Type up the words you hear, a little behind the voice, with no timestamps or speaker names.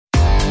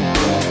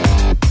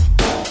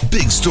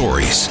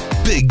stories,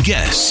 big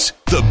guests,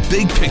 the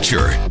big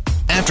picture.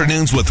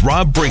 Afternoons with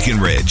Rob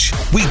Breckenridge.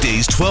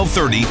 Weekdays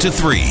 12:30 to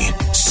 3,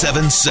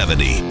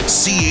 770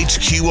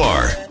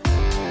 CHQR.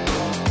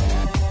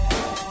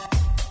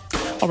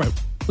 All right.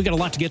 We got a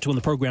lot to get to on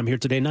the program here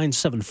today,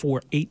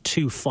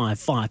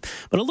 974-8255.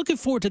 But I'm looking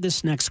forward to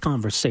this next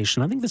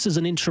conversation. I think this is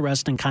an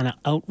interesting kind of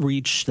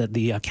outreach that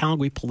the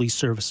Calgary Police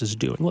Service is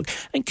doing. Look,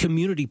 I think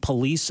community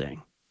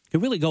policing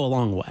can really go a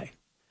long way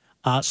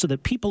so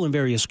that people in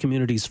various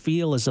communities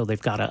feel as though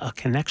they've got a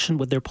connection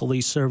with their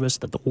police service,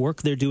 that the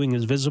work they're doing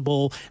is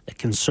visible, that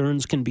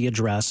concerns can be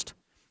addressed.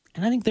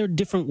 And I think there are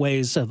different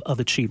ways of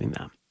achieving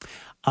that.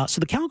 So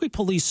the Calgary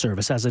Police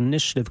Service has an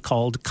initiative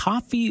called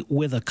Coffee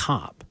with a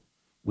Cop,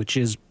 which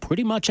is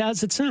pretty much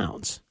as it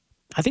sounds.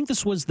 I think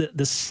this was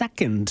the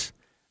second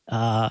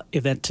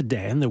event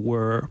today, and there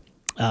were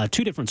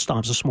two different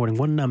stops this morning,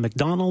 one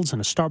McDonald's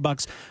and a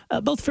Starbucks,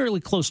 both fairly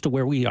close to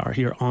where we are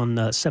here on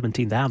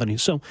 17th Avenue.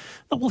 So,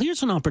 well,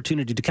 here's an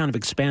opportunity to kind of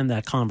expand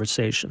that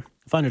conversation,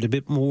 find out a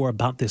bit more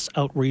about this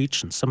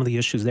outreach and some of the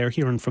issues they're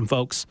hearing from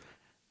folks.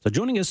 So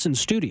joining us in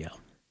studio,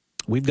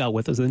 we've got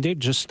with us, and Dave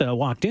just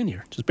walked in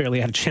here, just barely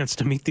had a chance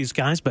to meet these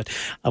guys, but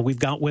we've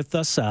got with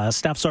us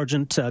Staff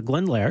Sergeant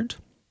Glenn Laird.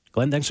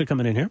 Glenn, thanks for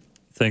coming in here.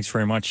 Thanks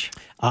very much.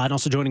 And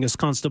also joining us,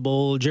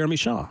 Constable Jeremy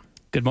Shaw.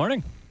 Good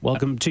morning.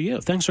 Welcome to you.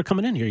 Thanks for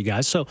coming in here, you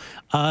guys. So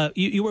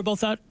you were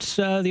both at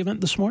the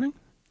event this morning?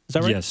 Is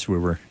that right? Yes, we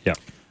were, yeah.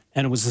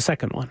 And it was the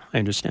second one, I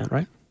understand,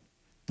 right?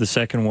 The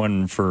second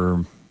one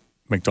for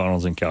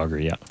McDonald's in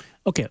Calgary, yeah.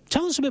 Okay.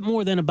 Tell us a bit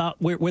more then about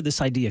where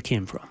this idea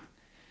came from.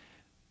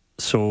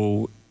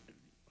 So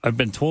I've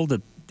been told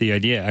that the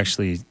idea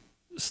actually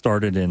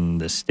started in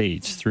the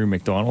States through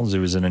McDonald's. It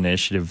was an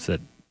initiative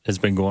that has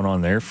been going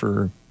on there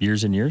for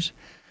years and years.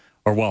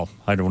 Or, well,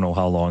 I don't know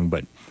how long,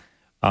 but...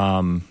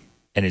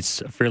 and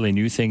it's a fairly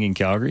new thing in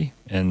Calgary,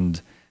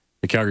 and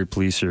the Calgary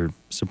Police are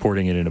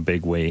supporting it in a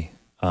big way.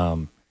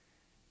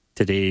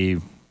 Today,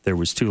 there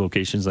was 2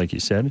 locations, like you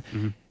said,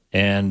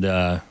 and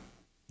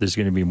there's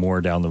going to be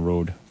more down the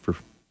road for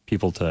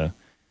people to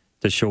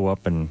show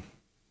up and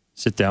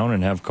sit down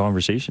and have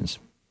conversations.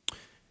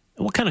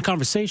 What kind of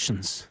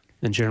conversations,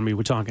 then, Jeremy,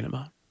 we're talking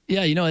about?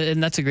 Yeah,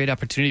 and that's a great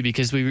opportunity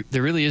because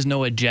there really is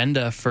no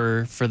agenda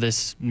for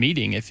this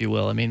meeting, if you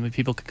will. I mean,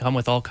 people can come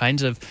with all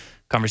kinds of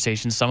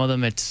conversations. Some of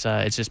them, it's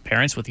just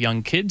parents with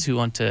young kids who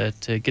want to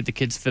get the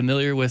kids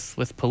familiar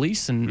with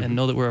police and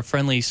know that we're a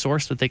friendly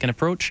source that they can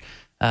approach.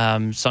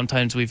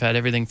 Sometimes we've had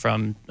everything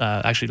from,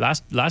 actually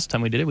last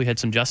time we did it, we had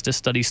some justice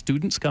studies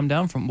students come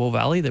down from Bow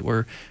Valley that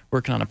were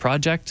working on a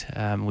project.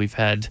 We've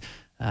had,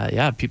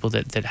 people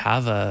that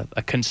have a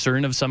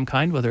concern of some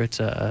kind, whether it's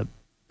a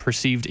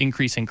perceived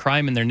increase in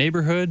crime in their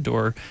neighborhood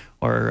or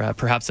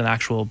perhaps an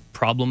actual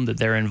problem that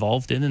they're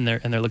involved in and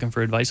they're looking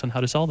for advice on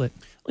how to solve it.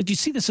 Do you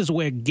see this as a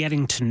way of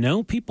getting to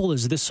know people?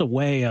 Is this a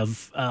way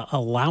of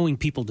allowing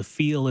people to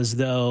feel as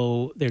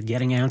though they're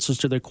getting answers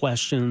to their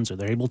questions or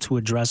they're able to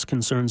address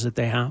concerns that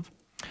they have?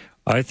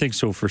 I think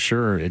so, for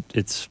sure.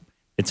 It's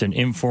an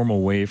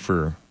informal way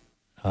for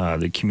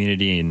the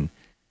community and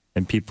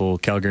people,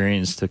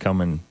 Calgarians, to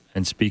come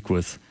and speak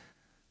with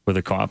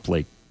a cop,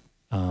 like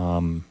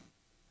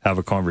have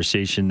a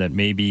conversation that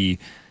maybe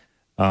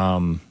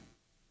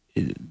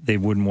they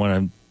wouldn't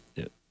want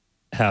to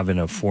have in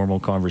a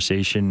formal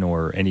conversation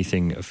or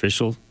anything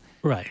official.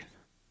 Right.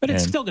 But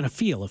it's still going to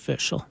feel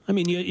official. I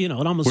mean, it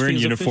almost we're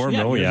feels in uniform,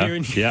 official. Yeah.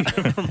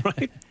 Uniform,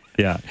 right?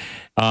 Yeah.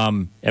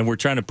 And we're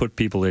trying to put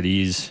people at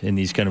ease in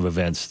these kind of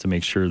events to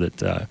make sure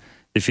that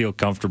they feel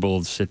comfortable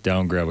to sit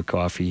down, grab a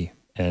coffee,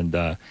 and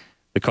the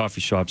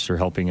coffee shops are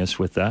helping us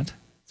with that.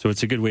 So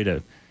it's a good way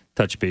to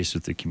touch base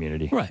with the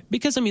community. Right.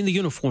 Because, the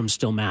uniform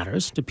still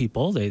matters to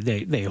people.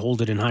 They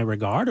hold it in high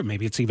regard, or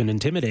maybe it's even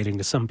intimidating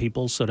to some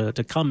people. So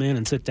to come in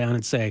and sit down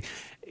and say,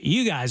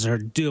 you guys are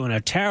doing a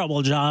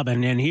terrible job,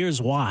 and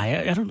here's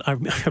why.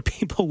 Are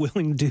people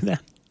willing to do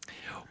that?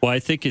 Well, I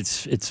think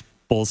it's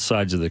both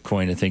sides of the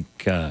coin. I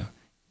think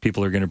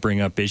people are going to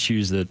bring up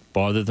issues that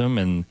bother them,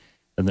 and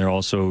they're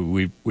also,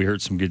 we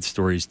heard some good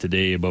stories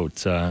today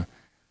about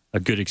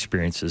good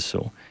experiences.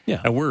 So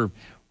yeah, and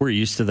we're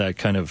used to that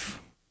kind of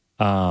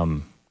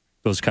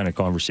those kind of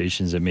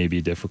conversations that may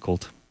be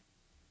difficult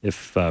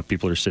if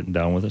people are sitting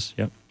down with us.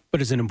 Yeah.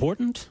 But is it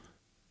important?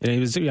 Do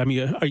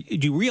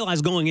you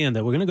realize going in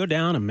that we're going to go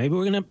down and maybe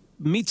we're going to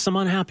meet some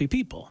unhappy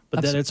people,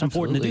 but that it's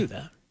important to do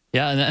that?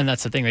 Yeah, and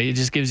that's the thing, right? It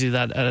just gives you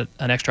that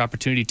an extra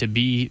opportunity to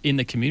be in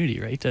the community,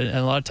 right? And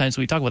a lot of times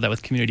we talk about that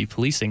with community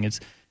policing. It's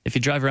if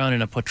you drive around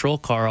in a patrol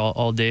car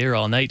all day or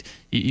all night,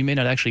 you may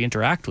not actually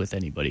interact with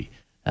anybody.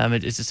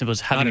 It's as simple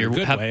as having your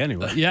good way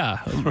anyway. Yeah,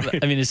 right.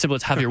 It's simple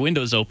as have your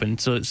windows open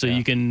so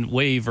you can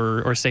wave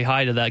or say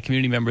hi to that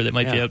community member that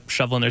might be out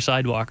shoveling their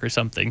sidewalk or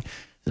something.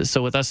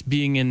 So with us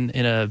being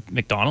in a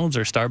McDonald's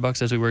or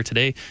Starbucks as we were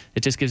today,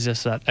 it just gives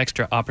us that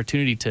extra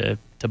opportunity to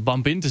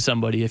bump into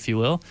somebody, if you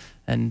will,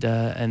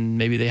 and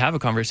maybe they have a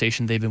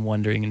conversation they've been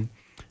wondering. And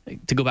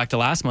to go back to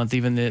last month,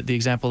 even the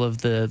example of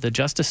the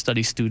justice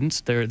study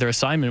students, their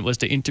assignment was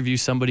to interview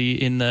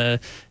somebody in the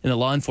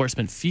law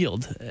enforcement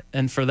field,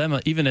 and for them,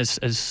 even as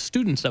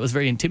students, that was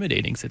very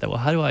intimidating. Say that, well,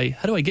 how do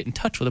I get in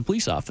touch with a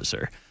police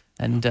officer?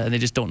 And they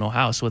just don't know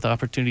how. So with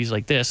opportunities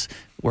like this,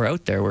 we're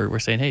out there. We're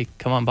saying, hey,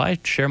 come on by,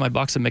 share my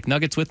box of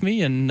McNuggets with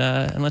me, and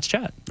let's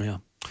chat. Yeah.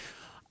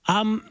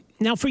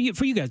 Now for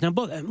you guys. Now,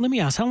 let me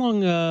ask, how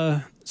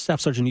long, Staff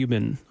Sergeant, you've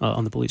been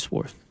on the police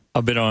force?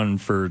 I've been on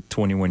for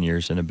 21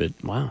 years and a bit.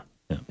 Wow.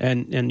 Yeah.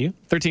 And you?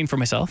 13 for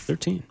myself.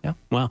 13. Yeah.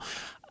 Wow.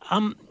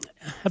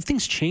 Have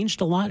things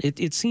changed a lot?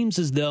 It seems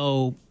as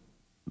though,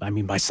 I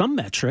mean, by some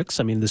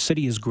metrics, I mean, the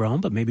city has grown,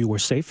 but maybe we're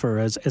safer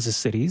as a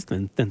city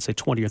than say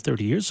 20 or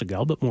 30 years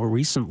ago. But more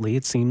recently,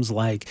 it seems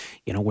like,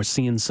 we're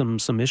seeing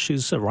some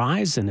issues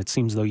arise, and it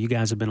seems though you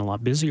guys have been a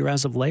lot busier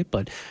as of late.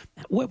 But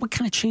what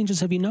kind of changes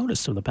have you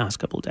noticed over the past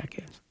couple of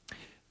decades?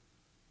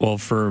 Well,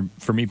 for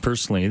me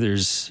personally,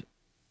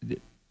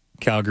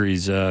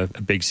 Calgary's a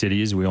big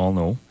city, as we all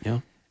know. Yeah.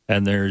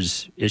 And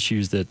there's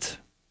issues that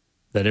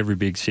every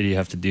big city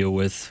have to deal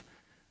with.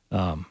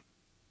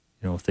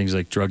 Things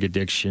like drug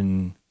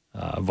addiction,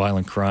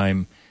 violent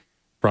crime,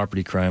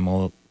 property crime,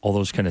 all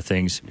those kind of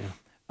things.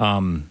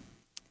 Yeah.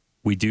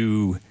 We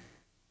do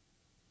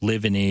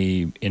live in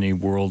a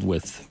world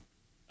with,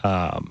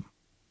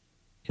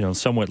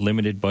 somewhat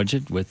limited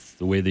budget with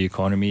the way the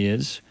economy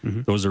is.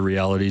 Mm-hmm. Those are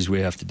realities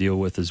we have to deal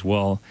with as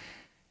well.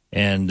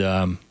 And,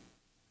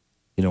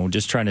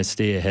 just trying to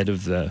stay ahead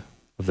of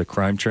the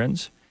crime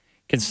trends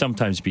can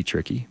sometimes be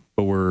tricky,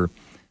 but we're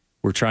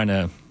trying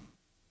to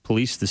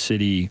police the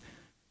city,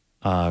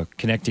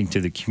 connecting to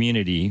the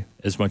community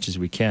as much as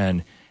we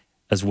can,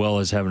 as well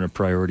as having a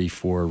priority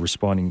for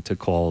responding to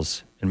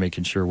calls and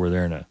making sure we're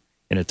there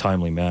in a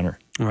timely manner.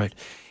 All right.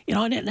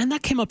 And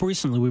that came up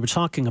recently. We were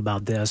talking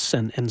about this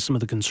and some of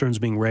the concerns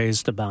being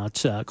raised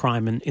about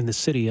crime in the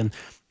city. And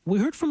we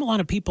heard from a lot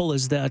of people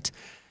is that,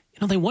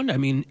 they wonder, I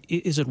mean,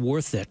 is it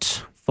worth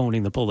it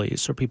phoning the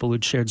police, or people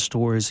who'd shared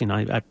stories,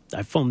 I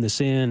phoned this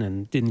in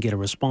and didn't get a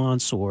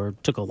response, or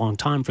took a long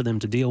time for them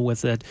to deal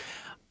with it.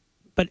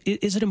 But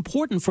is it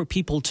important for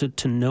people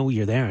to know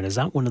you're there? And is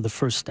that one of the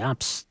first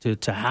steps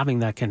to having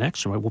that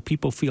connection? Right? Will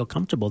people feel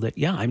comfortable that,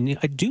 I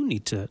do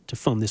need to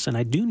phone this and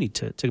I do need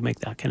to make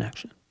that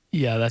connection?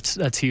 Yeah,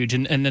 that's huge.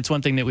 And that's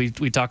one thing that we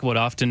talk about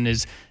often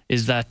is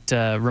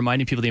that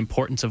reminding people the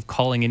importance of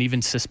calling in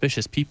even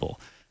suspicious people.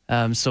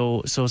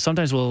 So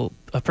sometimes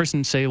a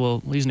person say,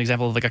 we'll use an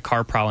example of like a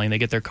car prowling. They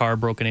get their car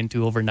broken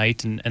into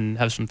overnight and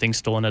have some things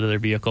stolen out of their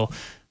vehicle,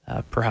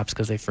 perhaps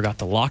because they forgot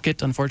to lock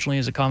it, unfortunately,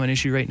 is a common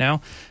issue right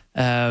now.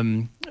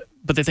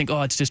 But they think,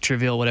 it's just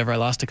trivial, whatever. I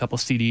lost a couple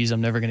CDs.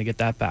 I'm never going to get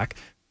that back.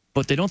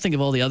 But they don't think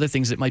of all the other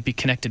things that might be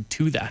connected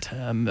to that.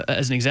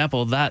 As an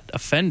example, that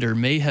offender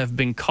may have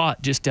been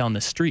caught just down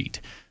the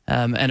street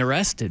and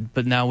arrested,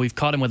 but now we've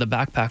caught him with a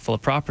backpack full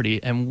of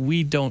property, and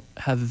we don't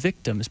have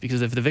victims,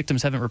 because if the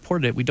victims haven't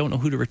reported it, we don't know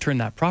who to return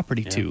that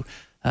property to,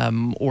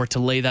 or to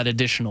lay that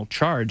additional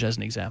charge, as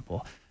an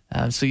example.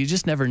 So you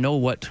just never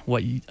know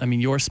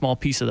your small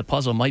piece of the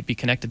puzzle might be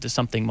connected to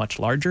something much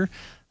larger.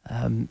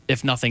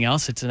 If nothing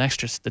else, it's an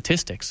extra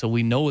statistic. So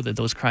we know that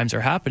those crimes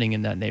are happening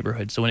in that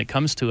neighborhood. So when it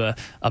comes to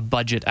a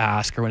budget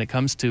ask, or when it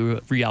comes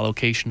to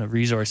reallocation of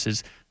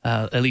resources,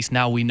 at least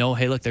now we know,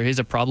 hey, look, there is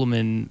a problem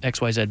in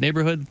XYZ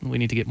neighborhood. We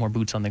need to get more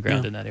boots on the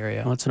ground in that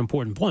area. Well, that's an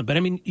important point.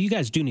 But, you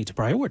guys do need to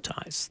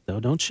prioritize, though,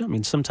 don't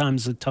you?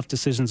 Sometimes the tough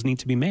decisions need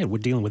to be made. We're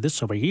dealing with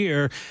this over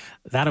here,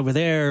 that over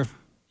there.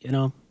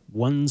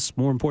 One's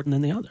more important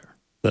than the other.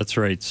 That's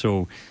right.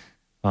 So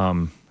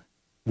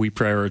we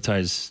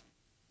prioritize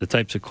the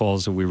types of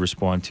calls that we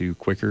respond to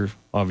quicker.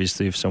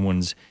 Obviously, if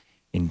someone's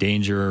in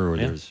danger or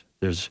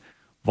there's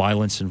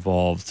violence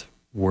involved,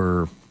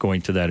 we're going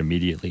to that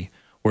immediately.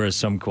 Whereas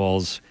some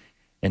calls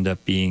end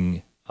up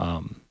being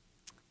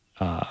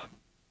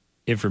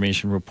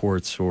information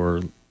reports,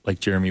 or like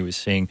Jeremy was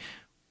saying,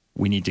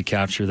 we need to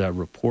capture that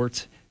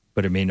report,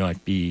 but it may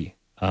not be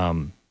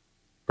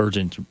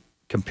urgent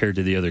compared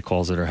to the other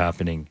calls that are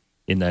happening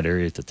in that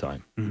area at the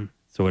time. Mm-hmm.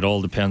 So it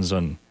all depends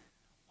on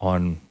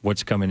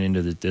what's coming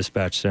into the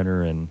dispatch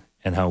center and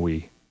how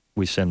we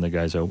send the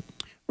guys out.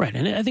 Right,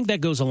 and I think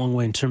that goes a long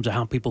way in terms of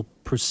how people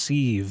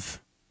perceive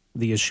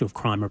the issue of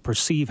crime, or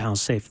perceive how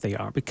safe they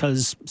are.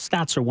 Because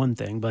stats are one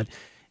thing, but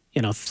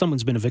if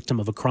someone's been a victim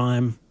of a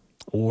crime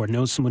or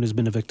knows someone who's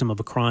been a victim of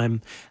a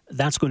crime,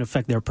 that's going to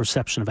affect their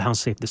perception of how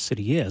safe the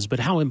city is. But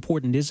how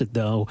important is it,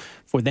 though,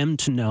 for them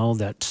to know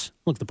that,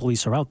 look, the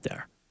police are out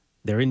there.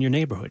 They're in your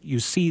neighborhood. You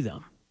see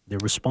them. They're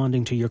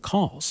responding to your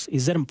calls.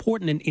 Is that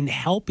important in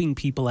helping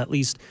people at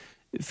least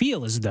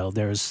feel as though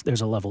there's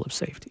a level of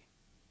safety?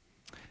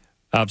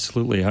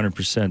 Absolutely,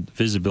 100%.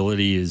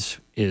 Visibility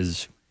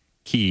is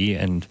key,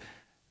 and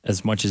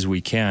as much as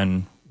we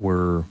can,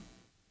 we're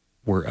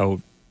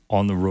out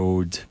on the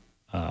road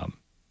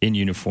in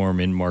uniform,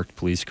 in marked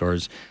police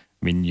cars.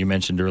 You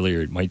mentioned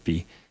earlier it might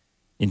be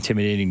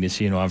intimidating to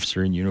see an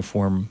officer in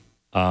uniform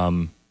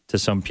to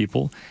some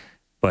people,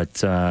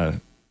 but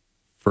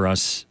for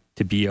us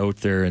to be out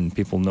there and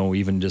people know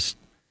even just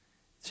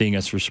seeing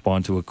us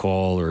respond to a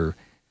call or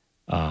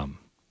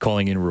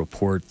calling in a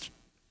report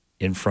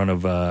in front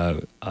of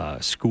a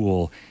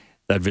school,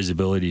 that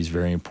visibility is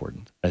very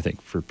important, I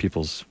think, for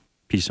people's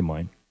peace of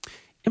mind.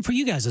 And for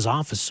you guys as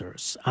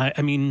officers,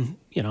 I mean,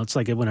 it's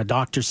like when a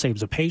doctor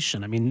saves a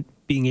patient. I mean,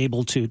 being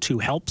able to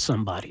help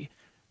somebody,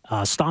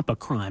 stop a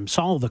crime,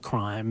 solve a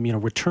crime,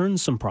 return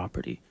some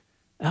property.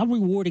 How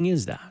rewarding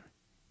is that?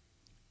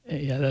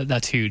 Yeah,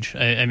 that's huge.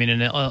 I mean,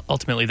 and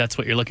ultimately, that's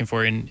what you're looking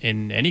for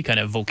in any kind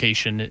of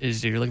vocation.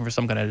 Is you're looking for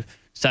some kind of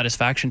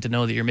satisfaction to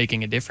know that you're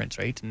making a difference,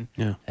 right?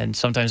 And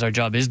sometimes our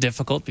job is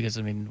difficult because,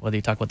 I mean, whether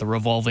you talk about the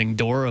revolving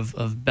door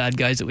of bad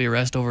guys that we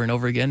arrest over and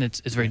over again,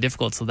 it's very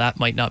difficult. So that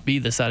might not be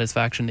the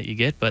satisfaction that you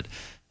get, but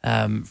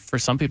for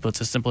some people,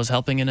 it's as simple as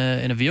helping in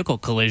a vehicle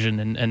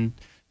collision. And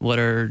what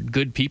are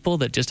good people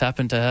that just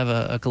happen to have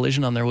a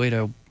collision on their way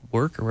to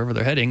work or wherever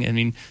they're heading? I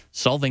mean,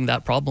 solving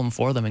that problem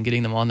for them and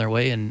getting them on their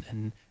way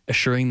and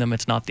assuring them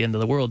it's not the end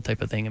of the world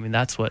type of thing. I mean,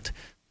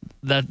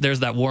 there's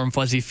that warm,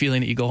 fuzzy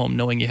feeling that you go home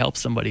knowing you helped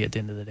somebody at the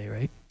end of the day,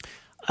 right?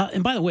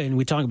 And by the way, and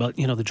we talk about,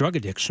 the drug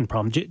addiction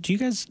problem.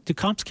 Do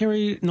cops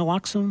carry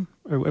naloxone?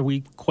 Or are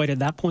we quite at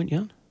that point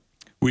yet?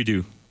 We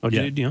do. Oh,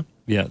 yeah.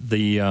 Yeah,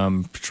 the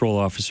patrol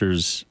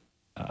officers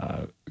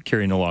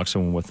carry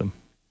naloxone with them.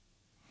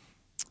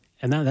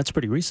 And that's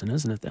pretty recent,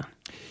 isn't it, then?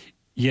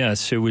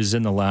 Yes, it was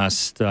in the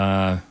last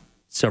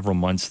several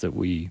months that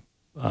we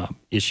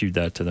issued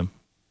that to them.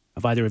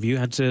 Have either of you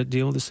had to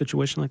deal with a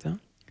situation like that?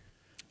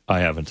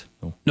 I haven't.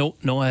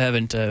 No, I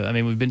haven't. I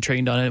mean, we've been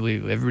trained on it.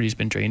 Everybody's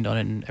been trained on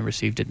it and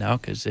received it now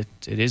because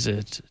it's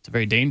a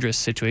very dangerous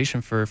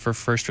situation for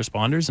first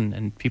responders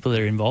and people that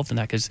are involved in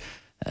that. Because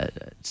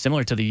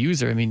similar to the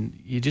user, I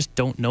mean, you just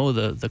don't know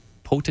the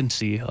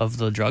potency of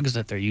the drugs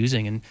that they're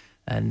using,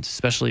 and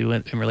especially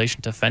in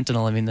relation to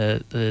fentanyl. I mean,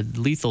 the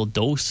lethal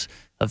dose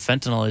of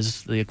fentanyl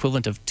is the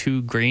equivalent of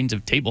 2 grains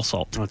of table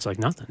salt. Oh, it's like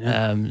nothing.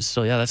 Yeah.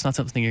 So that's not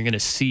something you're going to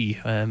see.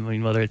 I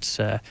mean, whether it's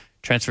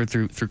transferred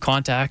through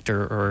contact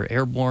or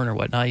airborne or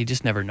whatnot, you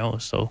just never know.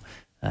 So,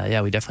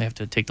 we definitely have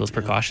to take those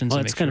precautions.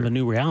 Well, it's kind of a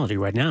new reality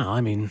right now.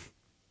 I mean,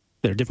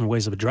 there are different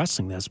ways of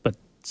addressing this, but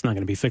it's not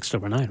going to be fixed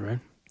overnight, right?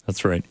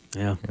 That's right.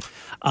 Yeah.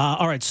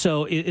 All right.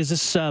 So, is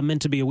this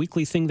meant to be a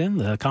weekly thing then?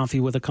 The Coffee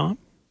with a Cop?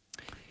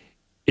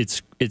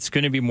 It's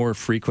going to be more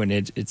frequent.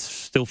 It's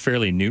still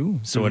fairly new,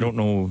 so I don't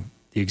know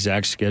the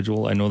exact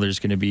schedule. I know there's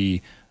going to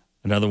be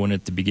another one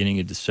at the beginning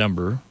of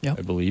December,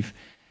 I believe.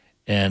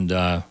 And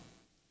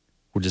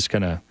we're just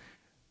going to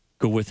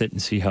go with it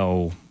and see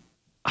how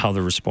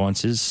the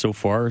response is. So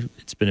far,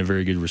 it's been a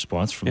very good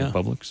response from the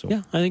public. So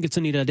I think it's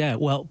a neat idea.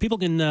 Well, people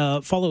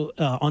can follow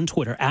on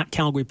Twitter at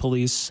Calgary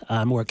Police.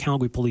 We're at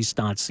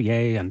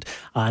calgarypolice.ca, and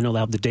I know they'll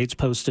have the dates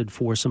posted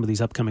for some of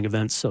these upcoming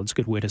events, so it's a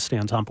good way to stay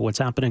on top of what's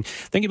happening.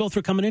 Thank you both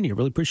for coming in here.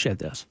 Really appreciate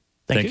this.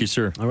 Thank you,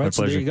 sir. All right, My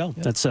so pleasure. there you go.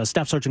 That's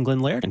Staff Sergeant Glenn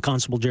Laird and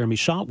Constable Jeremy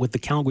Shaw with the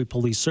Calgary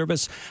Police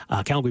Service,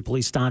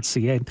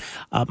 calgarypolice.ca.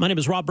 My name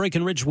is Rob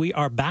Breckenridge. We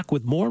are back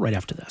with more right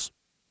after this.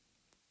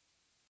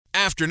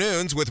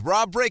 Afternoons with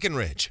Rob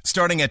Breckenridge,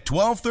 starting at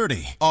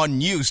 12:30 on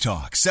News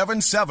Talk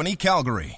 770 Calgary.